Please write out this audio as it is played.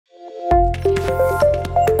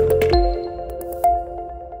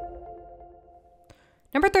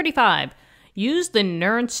35. Use the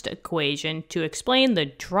Nernst equation to explain the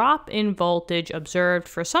drop in voltage observed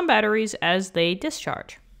for some batteries as they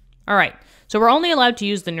discharge. All right, so we're only allowed to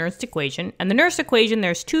use the Nernst equation. And the Nernst equation,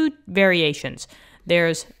 there's two variations.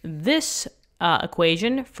 There's this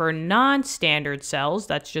equation for non-standard cells.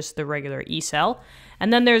 That's just the regular E cell.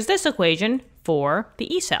 And then there's this equation for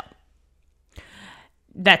the E cell.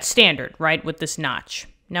 That's standard, right, with this notch.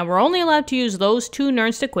 Now, we're only allowed to use those two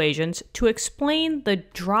Nernst equations to explain the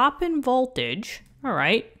drop in voltage. All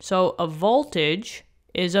right, so a voltage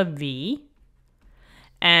is a V,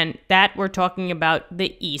 and that we're talking about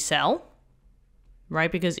the E cell, right,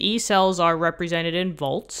 because E cells are represented in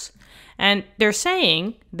volts. And they're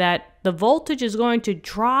saying that the voltage is going to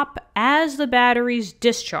drop as the batteries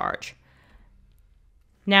discharge.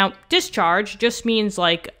 Now, discharge just means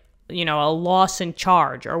like, you know, a loss in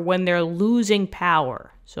charge, or when they're losing power.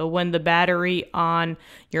 So when the battery on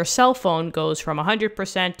your cell phone goes from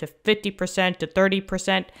 100% to 50% to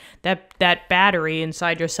 30%, that battery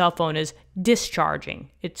inside your cell phone is discharging.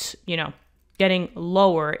 It's, you know, getting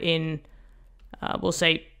lower in, we'll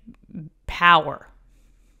say, power.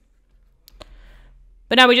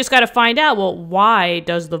 But now we just got to find out, well, why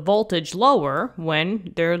does the voltage lower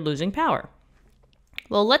when they're losing power?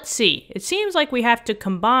 Well, let's see. It seems like we have to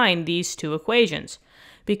combine these two equations,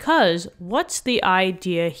 because what's the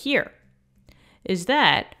idea here? Is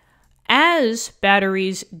that as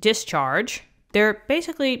batteries discharge, they're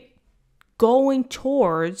basically going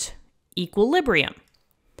towards equilibrium.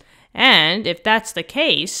 And if that's the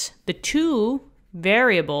case, the two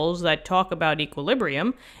variables that talk about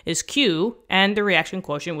equilibrium is Q and the reaction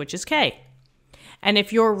quotient, which is K. And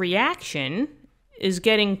if your reaction is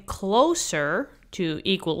getting closer to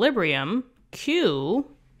equilibrium, Q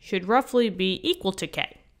should roughly be equal to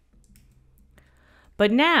K.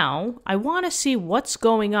 But now I want to see what's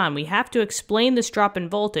going on. We have to explain this drop in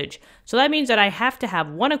voltage. So that means that I have to have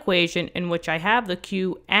one equation in which I have the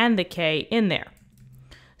Q and the K in there.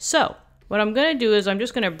 So what I'm going to do is I'm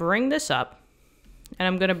just going to bring this up, and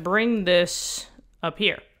I'm going to bring this up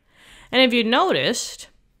here. And if you noticed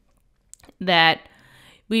that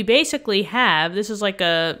we basically have, this is like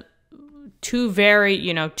a two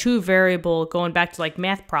variable, going back to like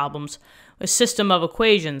math problems, a system of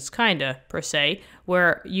equations, kinda, per se,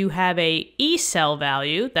 where you have a E cell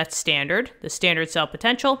value, that's standard, the standard cell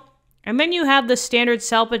potential, and then you have the standard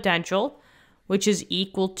cell potential, which is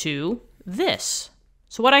equal to this.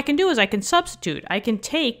 So what I can do is I can substitute. I can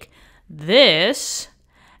take this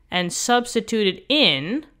and substitute it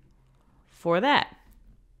in for that,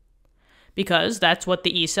 because that's what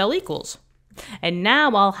the E cell equals. And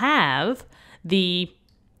now I'll have the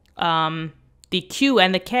Q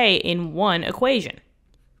and the K in one equation.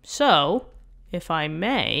 So, if I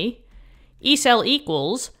may, E cell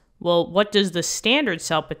equals, well, what does the standard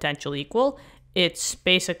cell potential equal? It's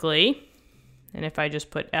basically, and if I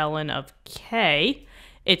just put ln of K,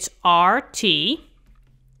 it's RT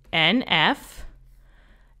NF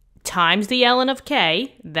times the ln of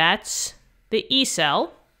K, that's the E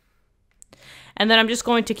cell. And then I'm just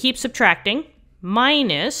going to keep subtracting,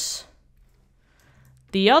 minus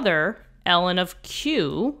the other ln of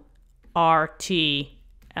Q, RT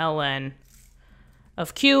ln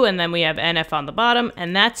of Q, and then we have NF on the bottom,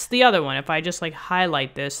 and that's the other one. If I just like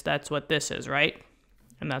highlight this, that's what this is, right?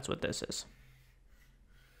 And that's what this is.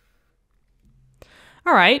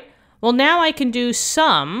 All right, well now I can do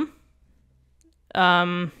some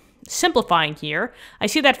simplifying here. I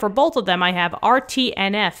see that for both of them, I have RT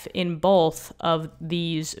and F in both of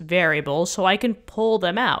these variables, so I can pull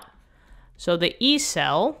them out. So the E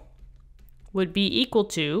cell would be equal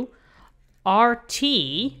to RT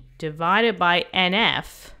divided by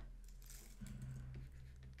NF.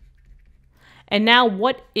 And now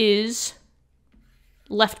what is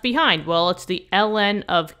left behind? Well, it's the ln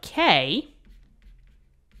of K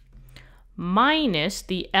minus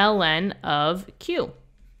the ln of Q.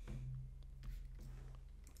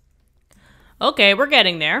 Okay, we're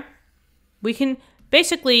getting there. We can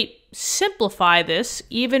basically simplify this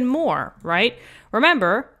even more, right?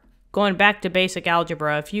 Remember, going back to basic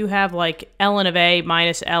algebra, if you have like ln of A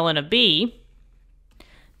minus ln of B,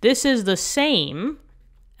 this is the same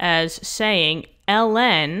as saying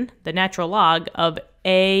ln, the natural log, of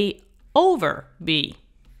A over B.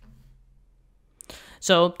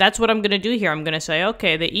 So that's what I'm going to do here. I'm going to say,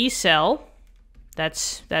 okay, the E cell,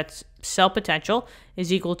 that's cell potential,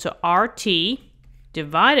 is equal to RT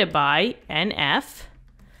divided by NF.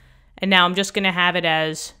 And now I'm just going to have it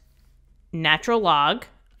as natural log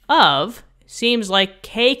of, seems like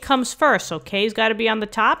K comes first, so K's got to be on the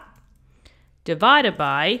top, divided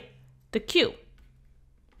by the Q.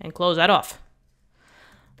 And close that off.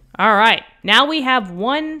 All right, now we have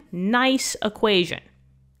one nice equation.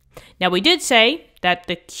 Now we did say that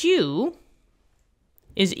the Q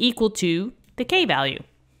is equal to the K value.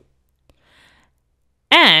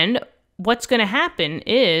 And what's going to happen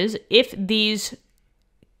is if these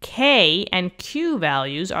K and Q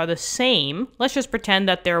values are the same, let's just pretend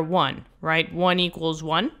that they're 1, right? 1 equals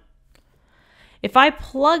 1. If I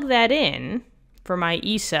plug that in for my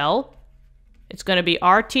E cell, it's going to be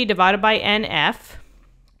RT divided by NF,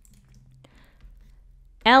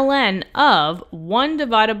 ln of 1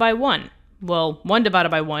 divided by 1. Well, 1 divided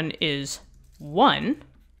by 1 is 1.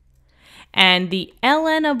 And the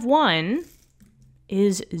ln of 1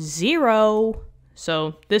 is 0.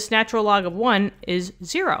 So this natural log of 1 is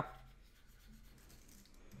 0.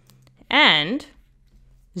 And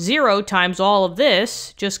 0 times all of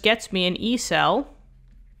this just gets me an E cell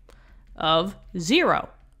of 0.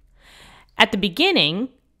 At the beginning,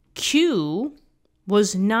 Q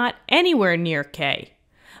was not anywhere near K.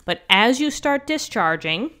 But as you start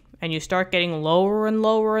discharging, and you start getting lower and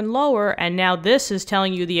lower and lower, and now this is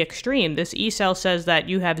telling you the extreme. This E cell says that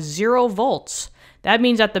you have 0 volts. That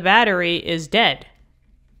means that the battery is dead.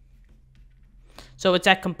 So it's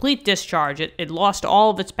at complete discharge. It lost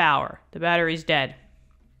all of its power. The battery's dead.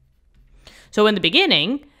 So in the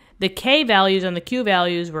beginning, the K values and the Q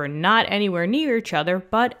values were not anywhere near each other,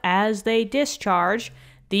 but as they discharge,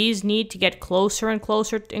 these need to get closer and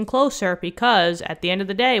closer and closer, because at the end of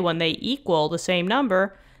the day, when they equal the same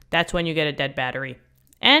number, that's when you get a dead battery.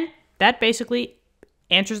 And that basically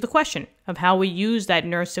answers the question of how we use that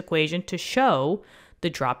Nernst equation to show the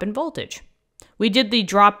drop in voltage. We did the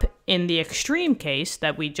drop in the extreme case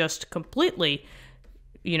that we just completely,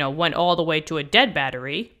 went all the way to a dead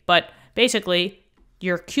battery, but basically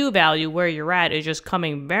your Q value where you're at is just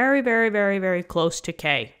coming very, very, very, very close to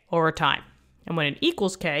K over time. And when it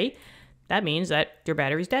equals K, that means that your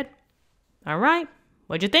battery's dead. All right,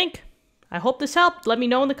 what'd you think? I hope this helped. Let me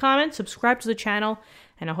know in the comments. Subscribe to the channel,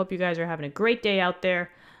 and I hope you guys are having a great day out there.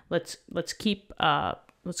 Let's keep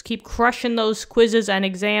crushing those quizzes and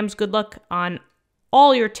exams. Good luck on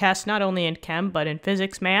all your tests, not only in chem but in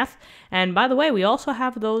physics, math. And by the way, we also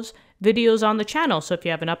have those videos on the channel. So if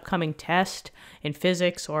you have an upcoming test in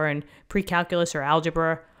physics or in pre-calculus or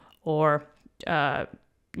algebra or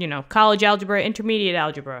college algebra, intermediate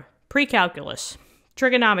algebra, pre-calculus,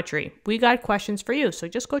 trigonometry, we got questions for you. So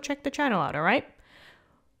just go check the channel out, all right?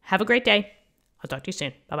 Have a great day. I'll talk to you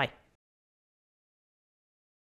soon. Bye-bye.